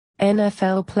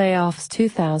NFL Playoffs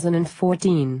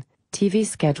 2014, TV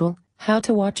schedule, how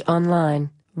to watch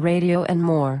online, radio and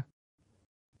more.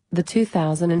 The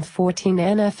 2014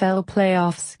 NFL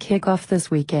Playoffs kick off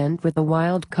this weekend with the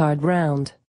wild card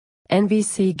round.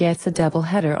 NBC gets a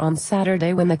doubleheader on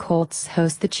Saturday when the Colts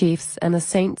host the Chiefs and the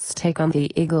Saints take on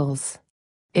the Eagles.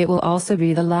 It will also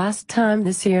be the last time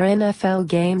this year NFL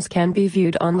games can be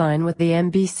viewed online with the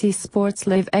NBC Sports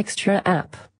Live Extra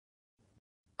app.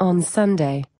 On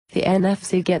Sunday, the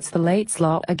NFC gets the late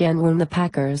slot again when the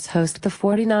Packers host the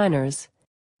 49ers.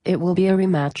 It will be a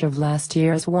rematch of last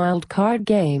year's wild card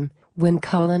game, when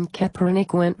Colin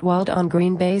Kaepernick went wild on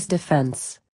Green Bay's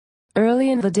defense. Early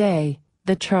in the day,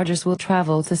 the Chargers will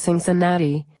travel to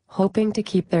Cincinnati, hoping to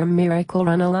keep their miracle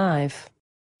run alive.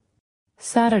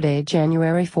 Saturday,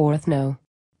 January 4th, No.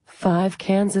 5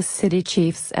 Kansas City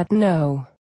Chiefs at No.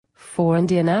 4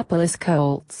 Indianapolis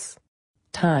Colts.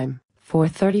 Time,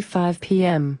 4:35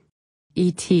 p.m.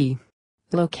 ET.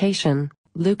 Location,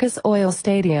 Lucas Oil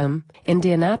Stadium,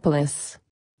 Indianapolis.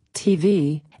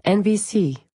 TV,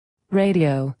 NBC.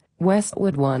 Radio,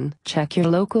 Westwood One. Check your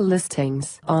local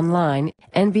listings online,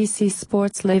 NBC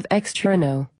Sports Live Extra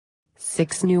No.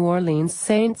 6 New Orleans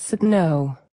Saints at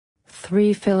No.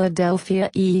 3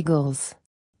 Philadelphia Eagles.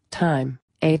 Time,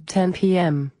 8:10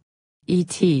 p.m.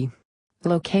 ET.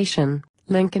 Location,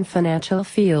 Lincoln Financial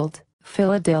Field,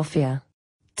 Philadelphia.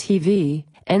 TV,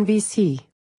 NBC.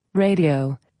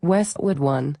 Radio, Westwood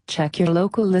One. Check your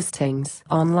local listings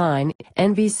online,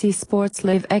 NBC Sports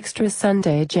Live Extra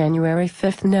Sunday, January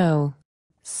 5th No.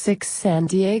 6 San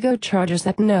Diego Chargers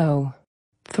at No.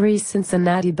 3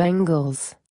 Cincinnati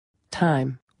Bengals.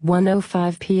 Time,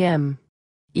 1:05 p.m.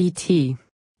 ET.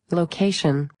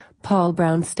 Location, Paul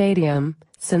Brown Stadium,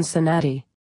 Cincinnati.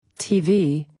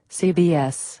 TV,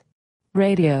 CBS.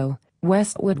 Radio,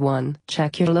 Westwood One.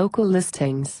 Check your local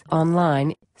listings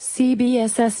online,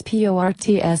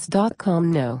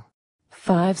 cbssports.com No.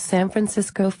 5 San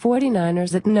Francisco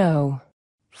 49ers at No.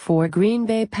 4 Green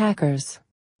Bay Packers.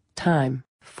 Time,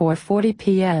 4:40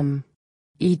 p.m.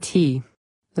 ET.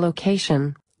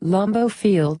 Location, Lambeau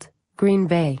Field, Green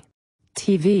Bay.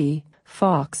 TV,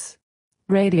 Fox.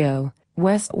 Radio,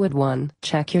 Westwood One.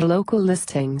 Check your local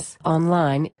listings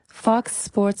online, Fox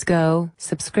Sports Go.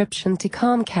 Subscription to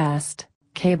Comcast,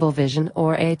 Cablevision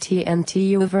or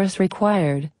AT&T Uverse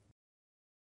required.